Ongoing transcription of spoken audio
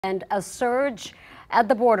And a surge at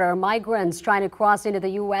the border, migrants trying to cross into the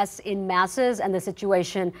U.S. in masses, and the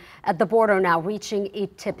situation at the border now reaching a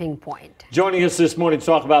tipping point. Joining us this morning to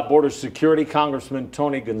talk about border security, Congressman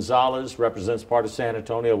Tony Gonzales represents part of San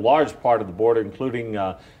Antonio, a large part of the border, including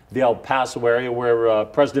the El Paso area where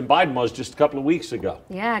President Biden was just a couple of weeks ago.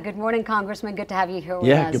 Yeah, good morning, Congressman. Good to have you here with us.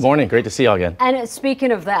 Yeah, good morning. Great to see you all again. And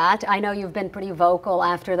speaking of that, I know you've been pretty vocal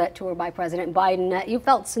after that tour by President Biden. You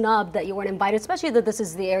felt snubbed that you weren't invited, especially that this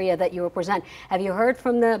is the area that you represent. Have you heard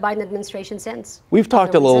from the Biden administration since? We've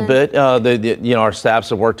talked a little bit. Our staffs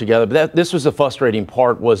have worked together. But this was the frustrating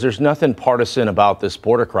part, was there's nothing partisan about this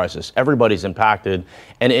border crisis. Everybody's impacted.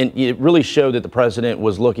 And it really showed that the president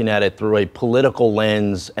was looking at it through a political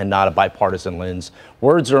lens and not a bipartisan lens.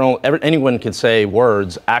 Words are anyone can say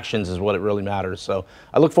words. Actions is what it really matters. So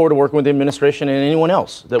I look forward to working with the administration and anyone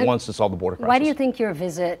else that wants to solve the border crisis. Why do you think your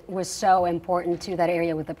visit was so important to that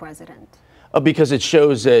area with the president? Because it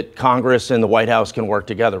shows that Congress and the White House can work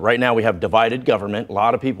together. Right now we have divided government. A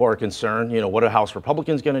lot of people are concerned, what are House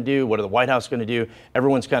Republicans going to do? What are the White House going to do?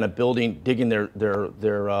 Everyone's kind of digging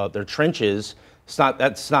their trenches.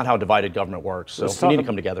 That's not how divided government works. So we need to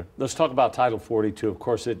come together. Let's talk about Title 42. Of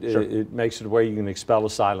course, it makes it where you can expel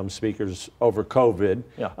asylum seekers over COVID.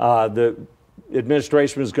 Yeah. The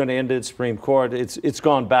administration was going to end it at Supreme Court. It's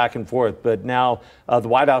gone back and forth, but now the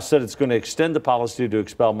White House said it's going to extend the policy to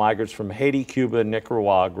expel migrants from Haiti, Cuba, and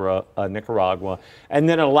Nicaragua, and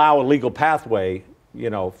then allow a legal pathway,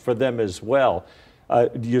 for them as well.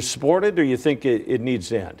 Do you support it, or you think it needs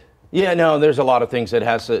to end? Yeah, no, there's a lot of things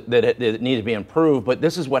that need to be improved, but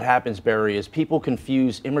this is what happens, Barry, is people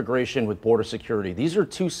confuse immigration with border security. These are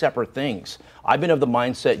two separate things. I've been of the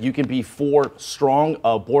mindset you can be for strong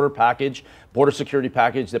border security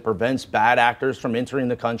package that prevents bad actors from entering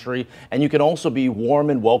the country, and you can also be warm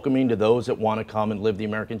and welcoming to those that want to come and live the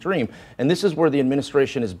American dream. And this is where the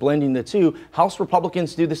administration is blending the two. House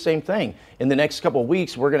Republicans do the same thing. In the next couple of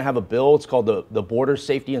weeks, we're going to have a bill. It's called the Border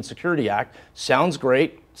Safety and Security Act. Sounds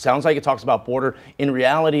great. Sounds like it talks about border. In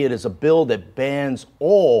reality, it is a bill that bans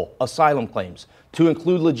all asylum claims, to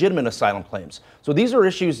include legitimate asylum claims. So these are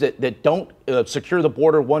issues that don't secure the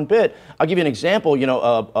border one bit. I'll give you an example.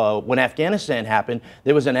 When Afghanistan happened,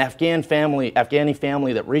 there was an Afghani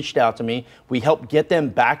family that reached out to me. We helped get them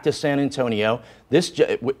back to San Antonio.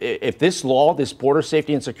 If this law, this Border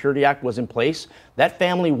Safety and Security Act was in place, that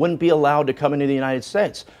family wouldn't be allowed to come into the United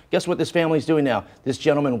States. Guess what this family is doing now? This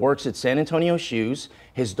gentleman works at San Antonio Shoes.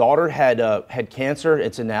 His daughter had cancer.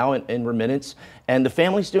 It's now in remittance, and the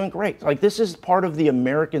family's doing great. Like, this is part of the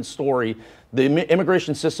American story. The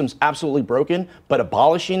immigration system's absolutely broken, but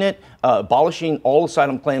abolishing all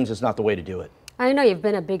asylum claims is not the way to do it. I know you've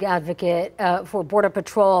been a big advocate for Border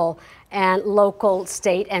Patrol and local,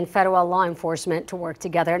 state, and federal law enforcement to work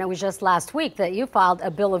together. And it was just last week that you filed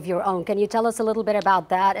a bill of your own. Can you tell us a little bit about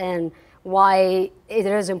that and why it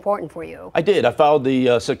is important for you? I did. I filed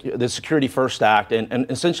the Security First Act, and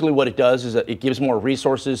essentially what it does is that it gives more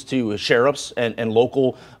resources to sheriffs and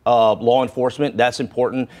local law enforcement. That's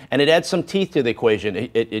important, and it adds some teeth to the equation.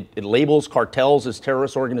 It labels cartels as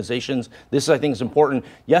terrorist organizations. This, I think, is important.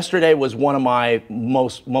 Yesterday was one of my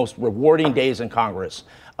most rewarding days in Congress.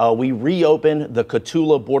 We reopened the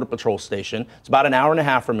Cotulla Border Patrol Station. It's about an hour and a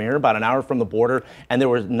half from here, about an hour from the border, and there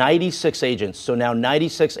were 96 agents. So now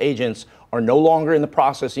 96 agents are no longer in the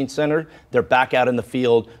processing center. They're back out in the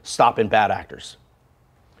field stopping bad actors.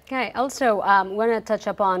 Okay. Also, I want to touch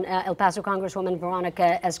up on El Paso Congresswoman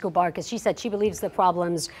Veronica Escobar, because she said she believes the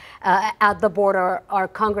problems at the border are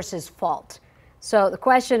Congress's fault. So the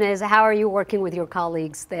question is, how are you working with your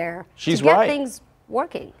colleagues there to get things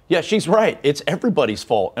working? Yeah, she's right. It's everybody's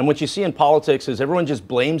fault. And what you see in politics is everyone just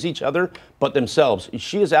blames each other but themselves.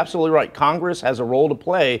 She is absolutely right. Congress has a role to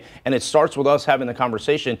play, and it starts with us having the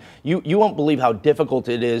conversation. You won't believe how difficult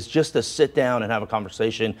it is just to sit down and have a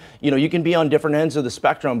conversation. You can be on different ends of the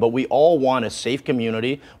spectrum, but we all want a safe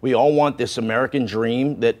community. We all want this American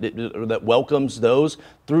dream that welcomes those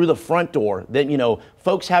through the front door. That,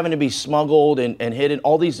 folks having to be smuggled and hidden,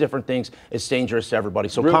 all these different things, is dangerous to everybody.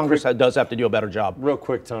 So Congress does have to do a better job. Real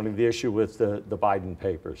quick, Tony, the issue with the Biden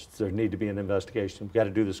papers. There need to be an investigation. We've got to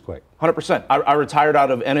do this quick. 100%. I retired out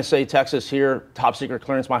of NSA Texas here, top secret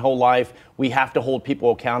clearance my whole life. We have to hold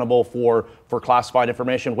people accountable for classified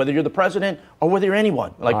information, whether you're the president or whether you're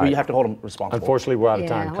anyone. We have to hold them responsible. Unfortunately, we're out of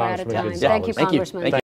time. We're out of time. Congressman Gonzales. Thank you, Congressman.